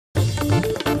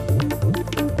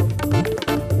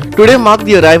Today marked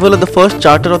the arrival of the first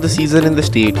charter of the season in the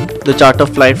state. The charter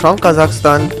flight from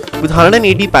Kazakhstan with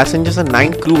 180 passengers and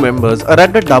 9 crew members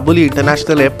arrived at Dabuli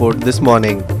International Airport this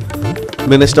morning.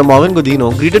 Minister Morgan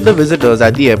Godino greeted the visitors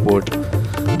at the airport.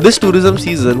 This tourism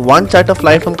season, one charter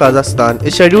flight from Kazakhstan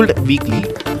is scheduled weekly.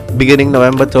 Beginning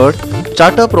November 3rd,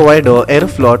 charter provider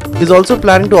Aeroflot is also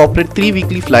planning to operate 3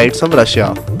 weekly flights from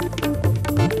Russia.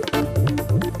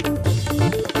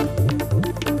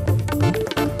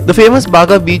 The famous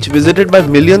Baga beach visited by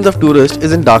millions of tourists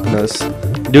is in darkness.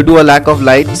 Due to a lack of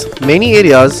lights, many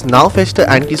areas now fester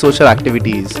anti-social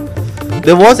activities.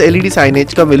 There was LED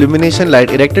signage cum illumination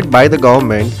light erected by the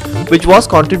government, which was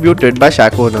contributed by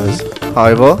shack owners.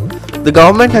 However, the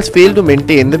government has failed to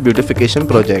maintain the beautification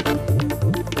project.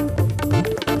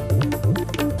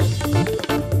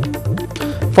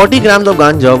 40 grams of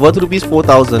ganja worth Rs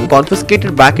 4,000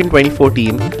 confiscated back in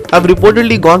 2014 have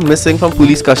reportedly gone missing from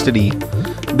police custody.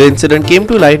 The incident came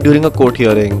to light during a court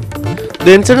hearing.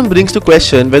 The incident brings to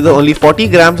question whether only 40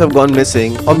 grams have gone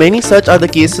missing or many such other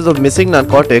cases of missing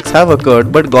narcotics have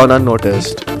occurred but gone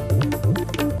unnoticed.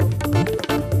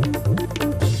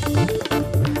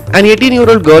 An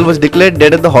 18-year-old girl was declared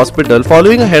dead at the hospital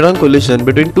following a head-on collision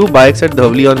between 2 bikes at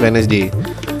Dhavli on Wednesday.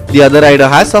 The other rider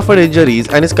has suffered injuries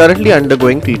and is currently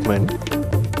undergoing treatment.